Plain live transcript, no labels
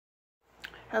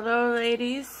Hello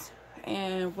ladies,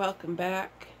 and welcome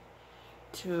back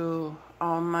to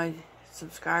all my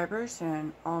subscribers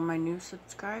and all my new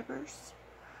subscribers.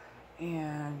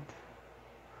 And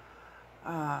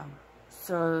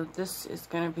so this is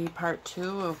going to be part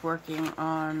 2 of working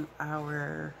on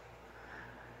our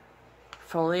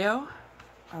folio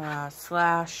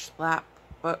slash lap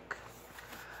book.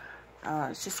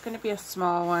 It's just going to be a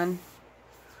small one.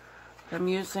 I'm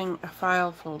using a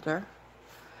file folder.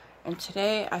 And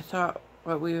today I thought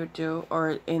what we would do,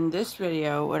 or in this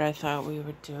video what I thought we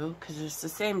would do, because it's the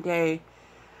same day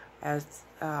as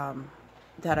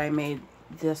that I made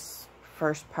this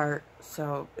first part,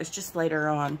 so it's just later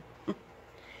on.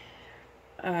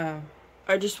 I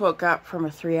just woke up from a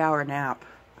 3-hour nap.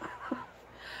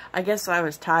 I guess I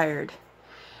was tired.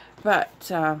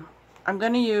 But I'm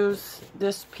going to use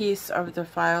this piece of the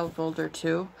file folder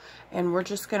too, and we're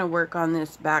just going to work on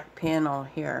this back panel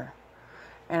here.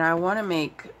 And I want to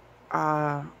make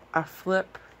a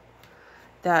flip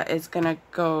that is going to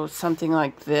go something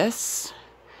like this.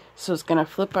 So it's going to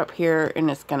flip up here,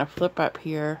 and it's going to flip up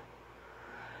here.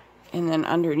 And then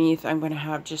underneath, I'm going to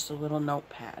have just a little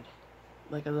notepad,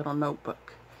 like a little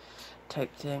notebook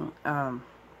type thing.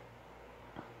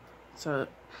 So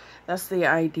that's the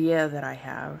idea that I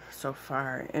have so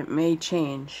far. It may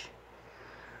change,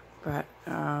 but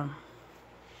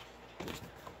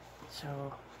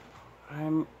so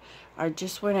I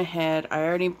just went ahead. I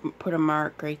already put a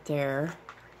mark right there.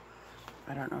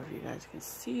 I don't know if you guys can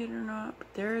see it or not,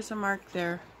 but there is a mark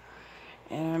there.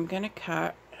 And I'm gonna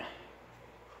cut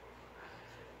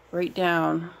right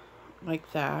down like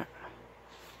that.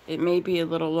 It may be a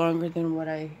little longer than what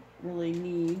I really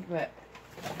need, but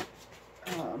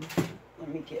let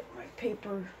me get my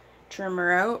paper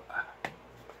trimmer out.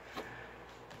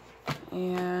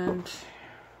 And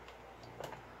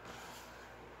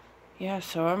yeah,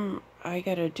 so I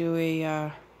gotta do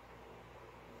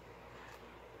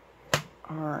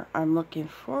I'm looking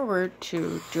forward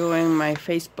to doing my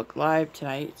Facebook Live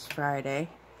tonight. It's Friday.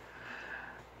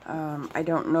 I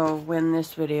don't know when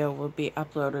this video will be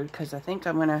uploaded, because I think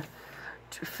I'm gonna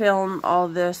film all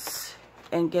this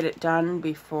and get it done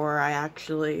before I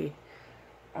actually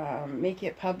make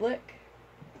it public.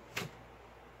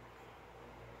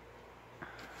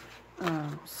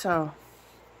 So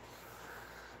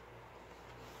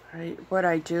what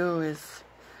I do is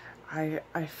I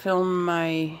film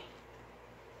my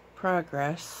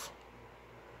progress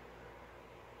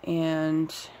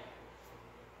and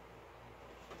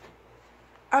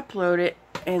upload it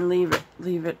and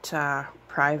leave it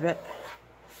private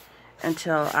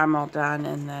until I'm all done,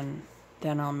 and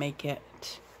then I'll make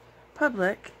it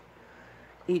public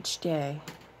each day.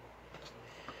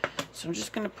 So I'm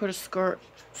just gonna put a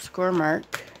score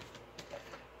mark.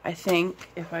 I think,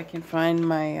 if I can find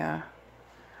my,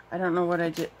 I don't know what I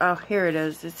did. Oh, here it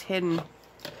is. It's hidden.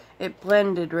 It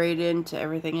blended right into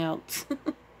everything else. So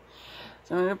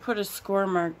I'm going to put a score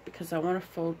mark because I want to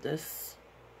fold this.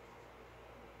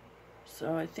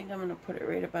 So I think I'm going to put it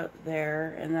right about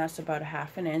there, and that's about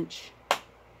 1/2 inch.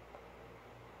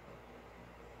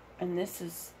 And this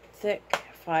is thick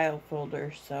file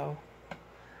folder, so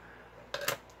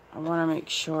I want to make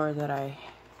sure that I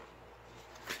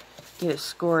get it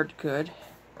scored good.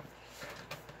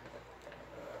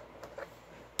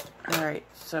 Alright,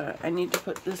 so I need to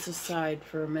put this aside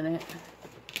for a minute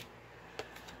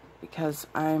because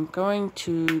I'm going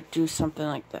to do something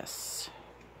like this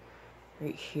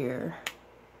right here.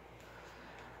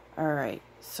 Alright,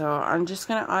 so I'm just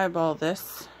going to eyeball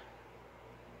this.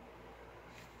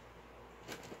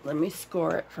 Let me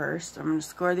score it first. I'm going to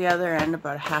score the other end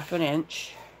about 1/2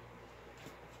 inch.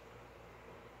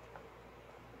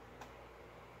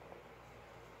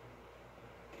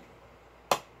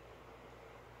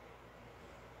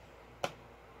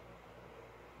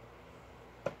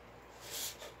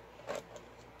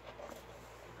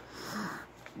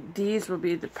 These will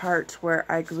be the parts where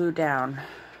I glue down,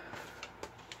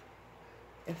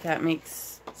 if that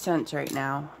makes sense right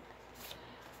now.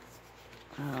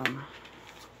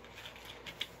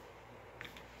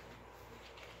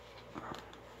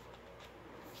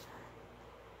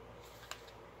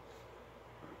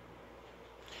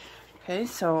 Okay,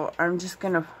 so I'm just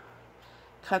gonna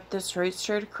cut this right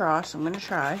straight across. I'm gonna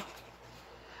try.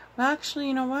 Well, actually,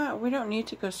 you know what? We don't need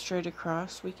to go straight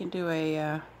across. We can do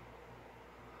a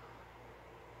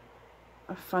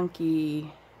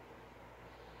funky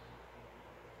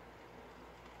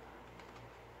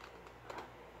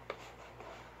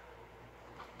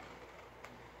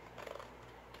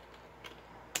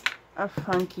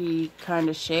kind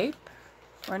of shape.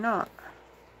 Why not?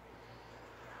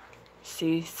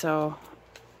 See, so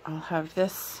I'll have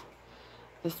this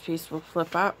piece will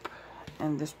flip up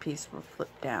and this piece will flip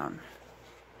down.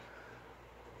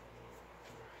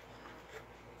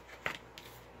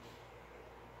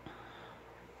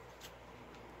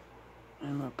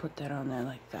 And we'll put that on there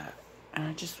like that. And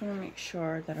I just want to make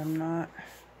sure that I'm not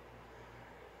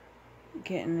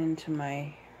getting into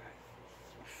my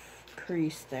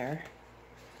crease there,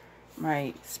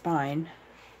 my spine.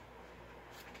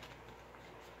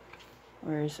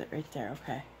 Where is it? Right there.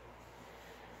 Okay.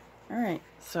 Alright,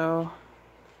 so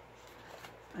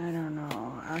I don't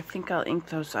know. I think I'll ink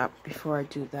those up before I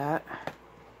do that.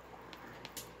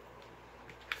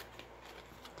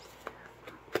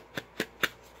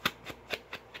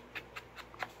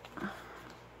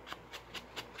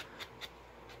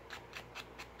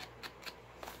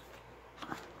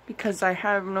 Because I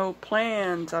have no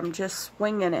plans, I'm just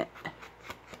winging it.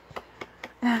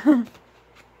 I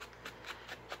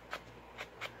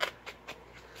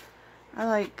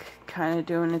like kind of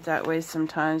doing it that way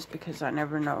sometimes because I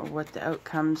never know what the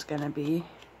outcome's gonna be.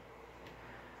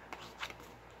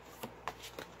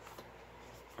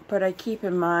 But I keep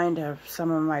in mind of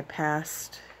some of my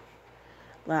past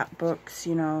lap books,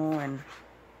 you know, and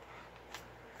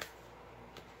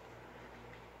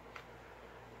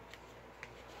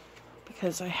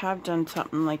because I have done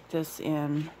something like this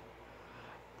in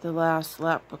the last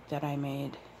lap book that I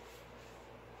made.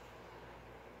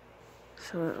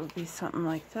 So it would be something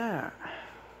like that.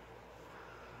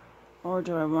 Or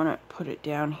do I want to put it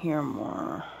down here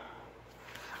more?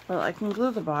 Well, I can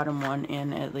glue the bottom one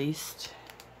in at least.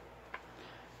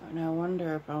 And I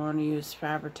wonder if I want to use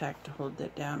Fabri-Tac to hold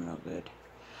that down real good.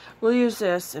 We'll use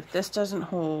this if this doesn't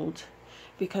hold,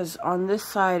 because on this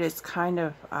side it's kind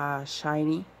of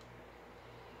shiny.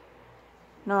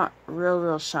 Not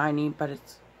real shiny, but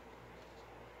it's,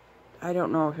 I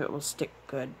don't know if it will stick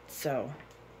good, so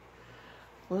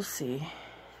we'll see.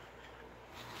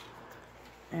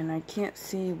 And I can't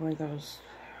see where those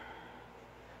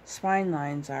spine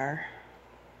lines are.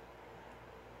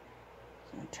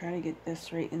 So I'll try to get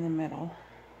this right in the middle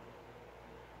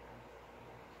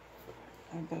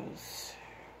of those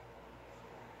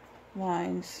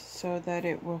lines so that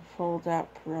it will fold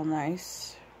up real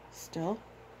nice still.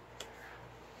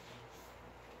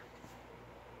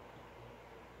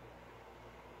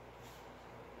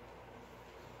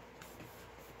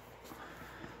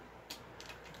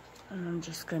 And I'm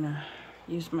just gonna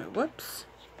use my, whoops,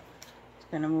 it's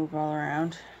gonna move all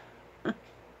around.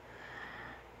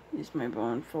 Use my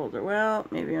bone folder. Well,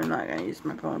 maybe I'm not gonna use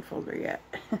my bone folder yet.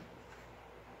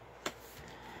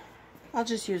 I'll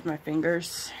just use my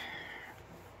fingers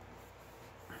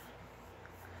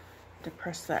to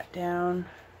press that down.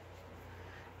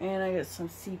 And I got some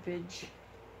seepage.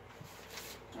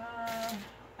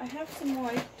 I have some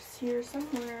wipes here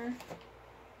somewhere.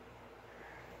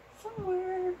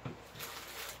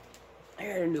 I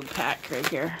got a new pack right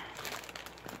here.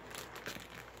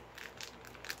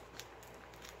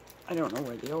 I don't know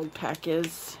where the old pack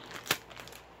is.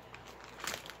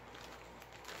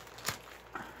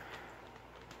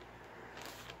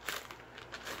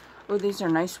 Oh, these are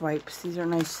nice wipes. These are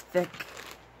nice, thick,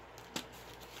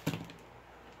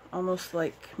 almost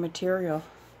like material.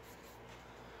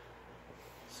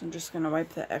 So I'm just gonna wipe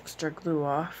the extra glue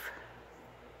off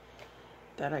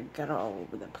that I got all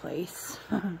over the place.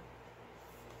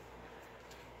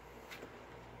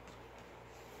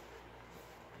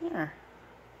 There.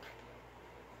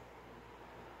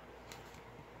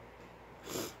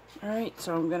 Alright,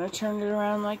 so I'm going to turn it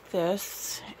around like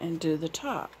this and do the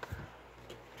top.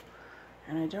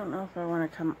 And I don't know if I want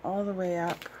to come all the way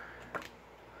up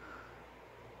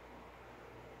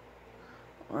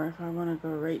or if I want to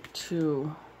go right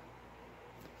to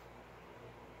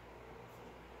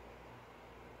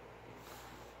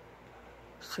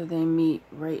so they meet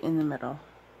right in the middle.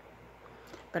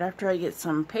 But after I get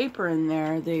some paper in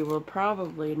there, they will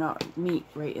probably not meet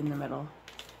right in the middle,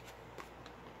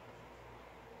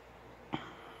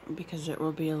 because it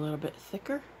will be a little bit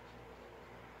thicker.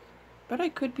 But I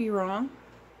could be wrong.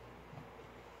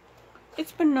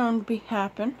 It's been known to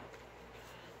happen.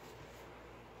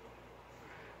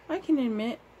 I can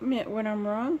admit when I'm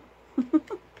wrong.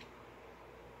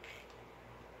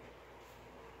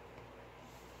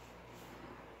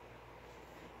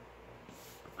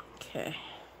 Okay.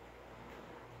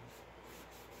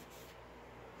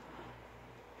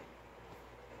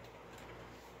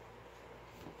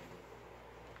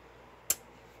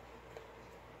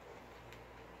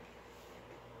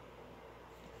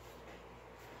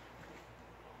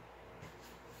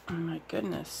 Oh my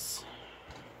goodness.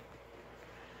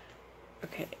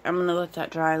 Okay, I'm gonna let that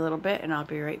dry a little bit and I'll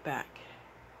be right back.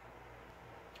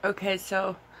 Okay,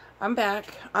 so I'm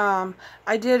back.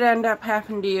 I did end up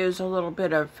having to use a little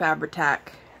bit of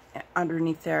Fabri-Tac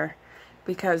underneath there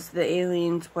because the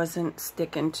aliens wasn't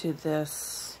sticking to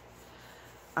this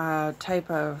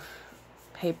type of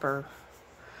paper.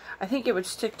 I think it would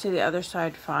stick to the other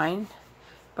side fine,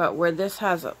 but where this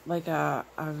has like a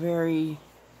very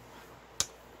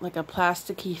like a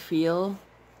plasticky feel,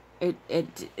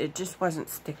 it just wasn't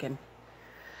sticking.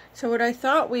 So what I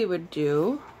thought we would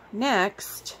do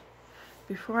next,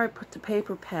 before I put the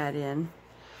paper pad in,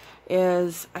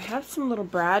 is I have some little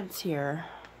brads here.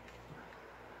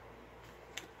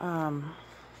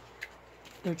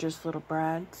 They're just little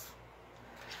brads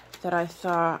that I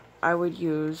thought I would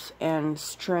use and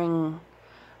string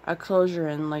a closure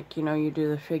in, like, you know, you do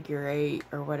the figure 8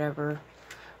 or whatever.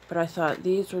 But I thought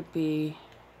these would be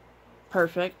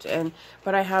perfect,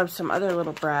 but I have some other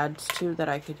little brads too that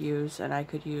I could use, and I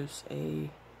could use a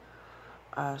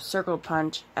circle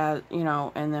punch, as you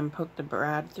know, and then poke the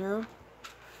brad through.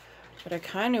 But I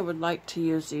kind of would like to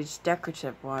use these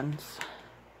decorative ones.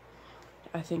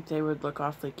 I think they would look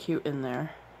awfully cute in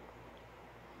there.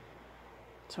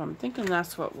 So I'm thinking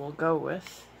that's what we'll go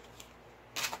with.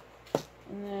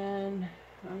 And then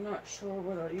I'm not sure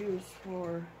what I'll use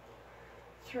for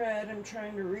thread. I'm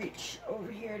trying to reach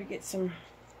over here to get some.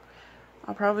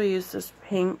 I'll probably use this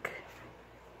pink.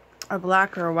 A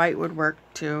black or a white would work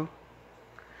too,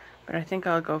 but I think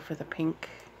I'll go for the pink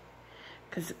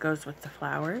because it goes with the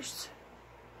flowers.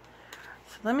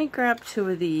 So let me grab 2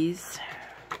 of these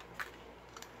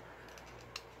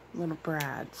little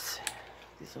brads,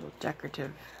 these little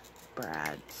decorative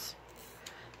brads.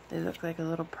 They look like a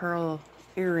little pearl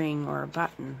earring or a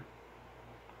button.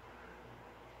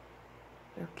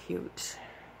 They're cute.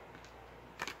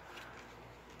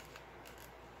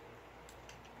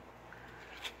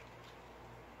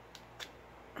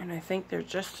 And I think they're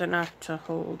just enough to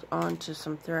hold on to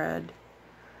some thread,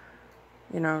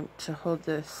 you know, to hold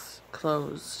this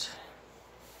closed.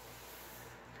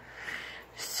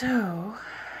 So,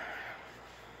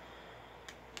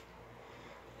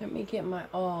 let me get my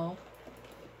awl,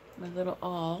 my little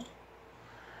awl,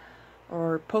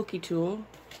 or pokey tool,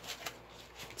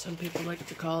 some people like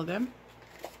to call them.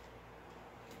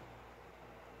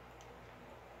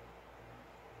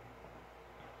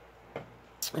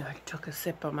 I took a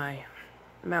sip of my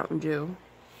Mountain Dew.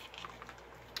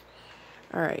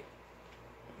 Alright,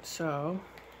 so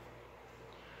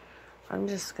I'm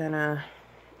just gonna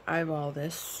eyeball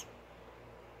this.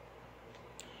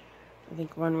 I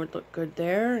think one would look good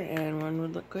there and one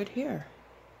would look good here.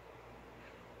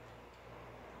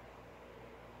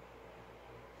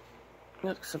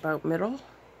 Looks about middle.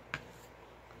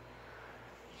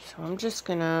 So I'm just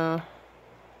gonna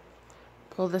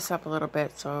pull this up a little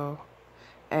bit,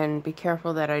 and be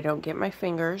careful that I don't get my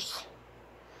fingers,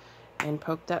 and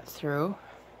poke that through.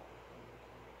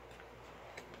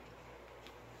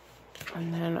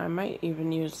 And then I might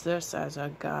even use this as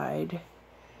a guide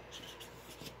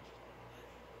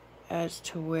as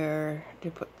to where to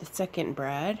put the second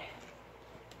brad.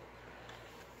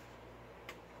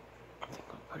 I think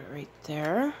we'll put it right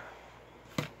there.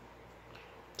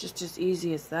 Just as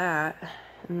easy as that.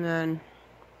 And then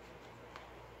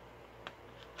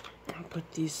I'll put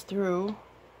these through.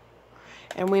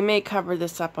 And we may cover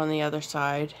this up on the other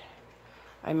side.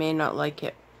 I may not like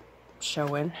it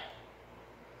showing,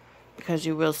 because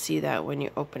you will see that when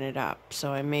you open it up.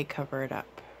 So I may cover it up.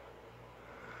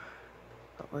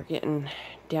 But we're getting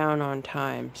down on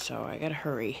time, so I gotta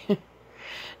hurry.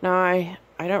 Now I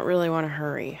don't really want to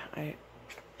hurry. I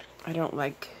don't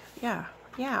like, yeah,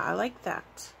 I like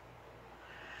that.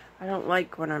 I don't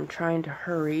like when I'm trying to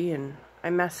hurry and I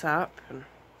mess up and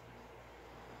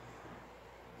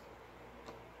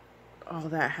all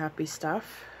that happy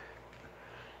stuff.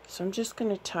 So I'm just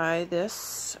gonna tie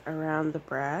this around the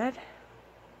brad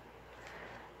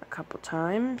a couple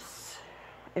times,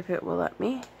 if it will let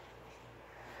me.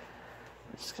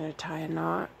 I'm just going to tie a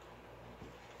knot.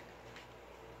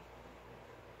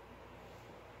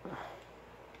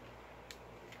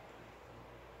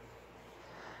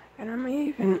 And I may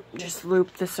even just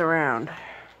loop this around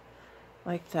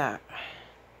like that.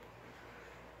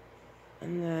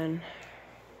 And then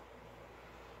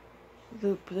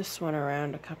loop this one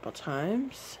around a couple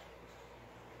times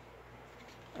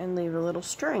and leave a little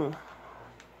string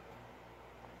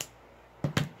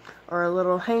or a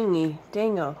little hangy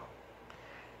dangle.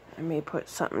 I may put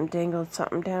something, dangle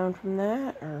something down from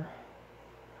that, or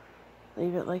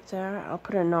leave it like that. I'll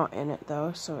put a knot in it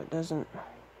though, so it doesn't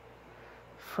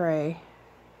fray.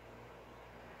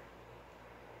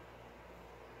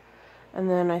 And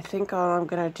then I think all I'm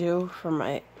gonna do for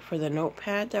the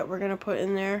notepad that we're gonna put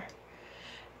in there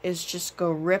is just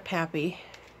go rip happy.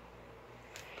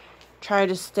 Try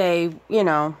to stay, you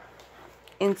know,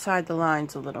 inside the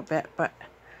lines a little bit, but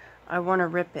I want to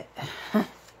rip it. And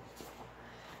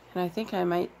I think I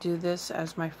might do this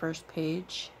as my first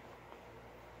page.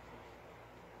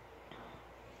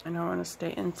 And I want to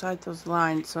stay inside those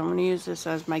lines, so I'm going to use this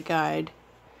as my guide.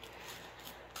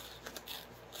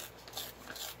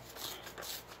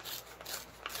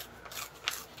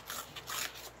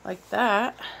 Like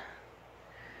that.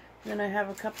 Then I have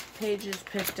a couple pages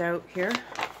picked out here.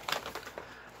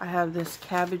 I have this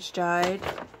cabbage dyed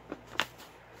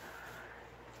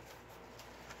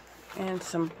and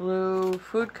some blue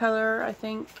food color, I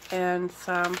think, and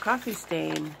some coffee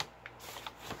stain.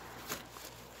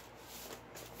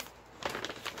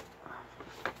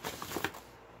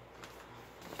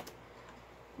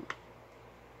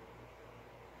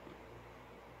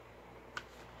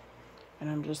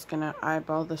 And I'm just gonna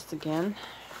eyeball this again.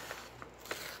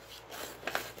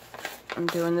 I'm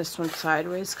doing this one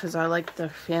sideways because I like the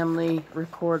family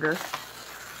recorder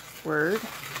word.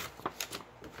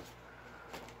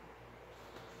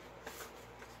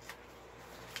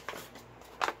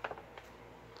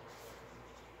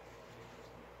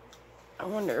 I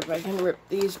wonder if I can rip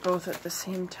these both at the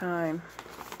same time.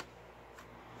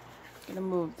 I'm gonna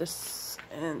move this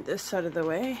and this out of the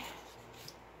way.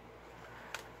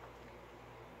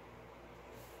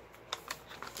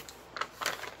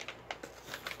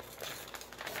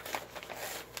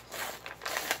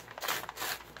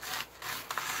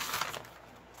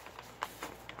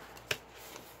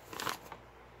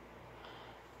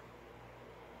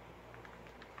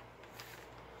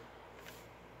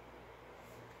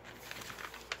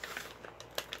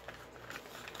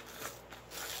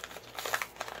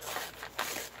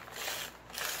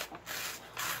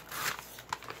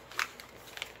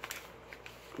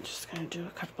 I'm just going to do a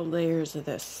couple layers of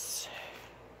this.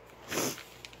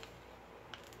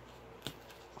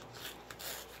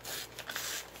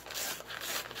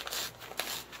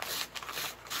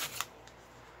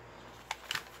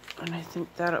 And I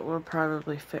think that it will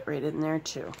probably fit right in there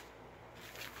too.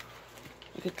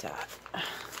 Look at that.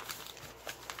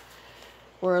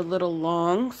 We're a little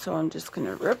long, so I'm just going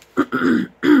to rip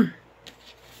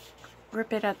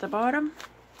rip it at the bottom.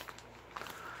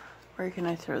 Where can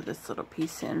I throw this little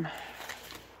piece in?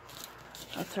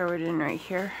 I'll throw it in right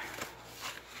here.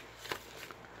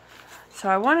 So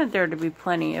I wanted there to be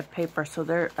plenty of paper, so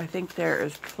there, I think there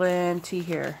is plenty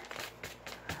here.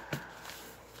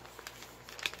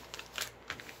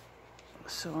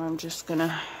 So I'm just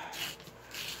gonna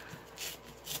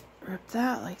rip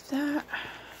that like that.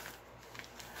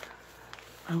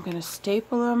 I'm gonna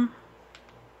staple them,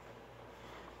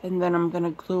 and then I'm gonna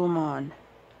glue them on.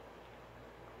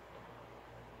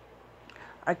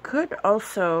 I could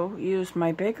also use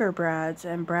my bigger brads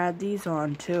and brad these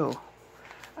on too.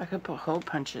 I could put hole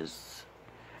punches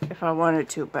if I wanted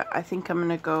to, but I think I'm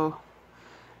gonna go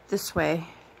this way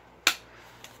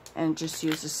and just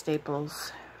use the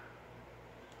staples.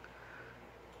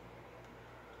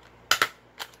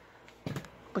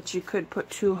 But you could put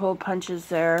 2 hole punches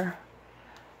there,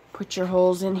 put your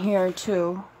holes in here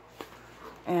too,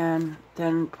 and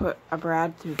then put a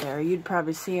brad through there. You'd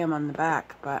probably see them on the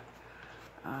back, but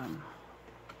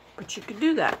you could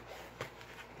do that.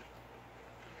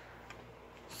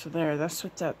 So there, that's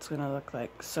what that's gonna look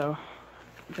like. So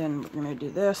then we're gonna do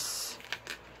this,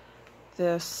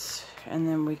 this, and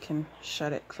then we can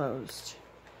shut it closed.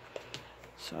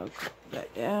 So I'll put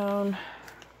that down.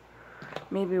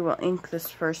 Maybe we'll ink this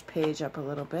first page up a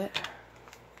little bit.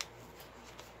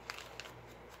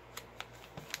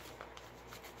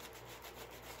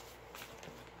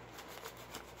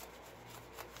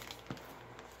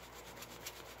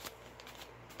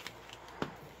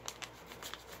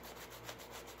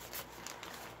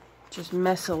 Just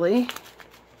messily.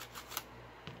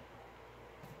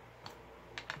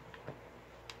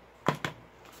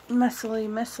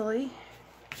 Messily.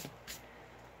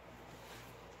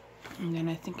 And then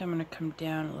I think I'm going to come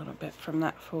down a little bit from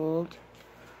that fold,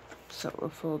 so it will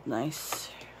fold nice.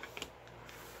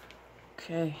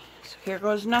 Okay, so here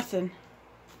goes nothing.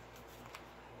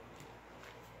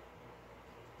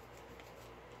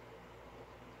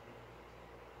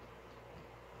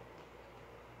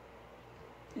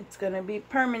 It's going to be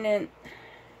permanent.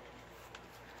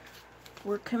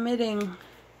 We're committing.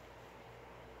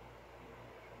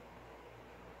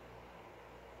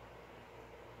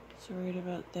 So right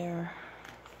about there.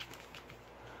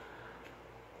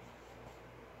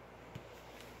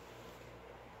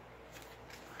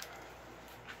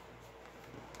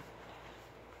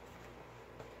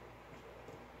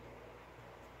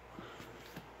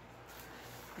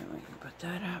 Put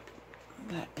that up,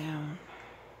 that down.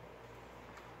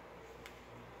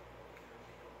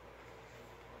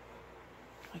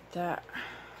 Like that.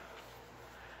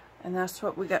 And that's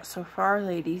what we got so far,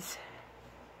 ladies.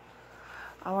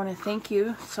 I want to thank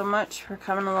you so much for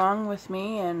coming along with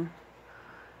me and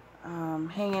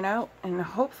hanging out. And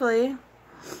hopefully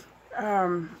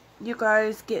you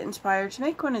guys get inspired to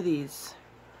make one of these.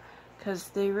 Because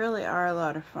they really are a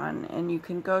lot of fun. And you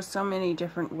can go so many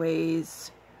different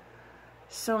ways.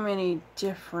 So many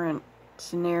different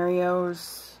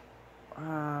scenarios.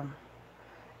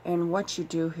 And what you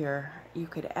do here. You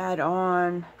could add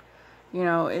on. You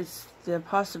know, the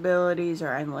possibilities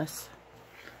are endless.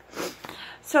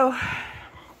 So,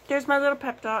 there's my little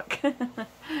pep talk.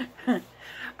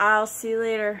 I'll see you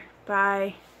later.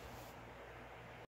 Bye.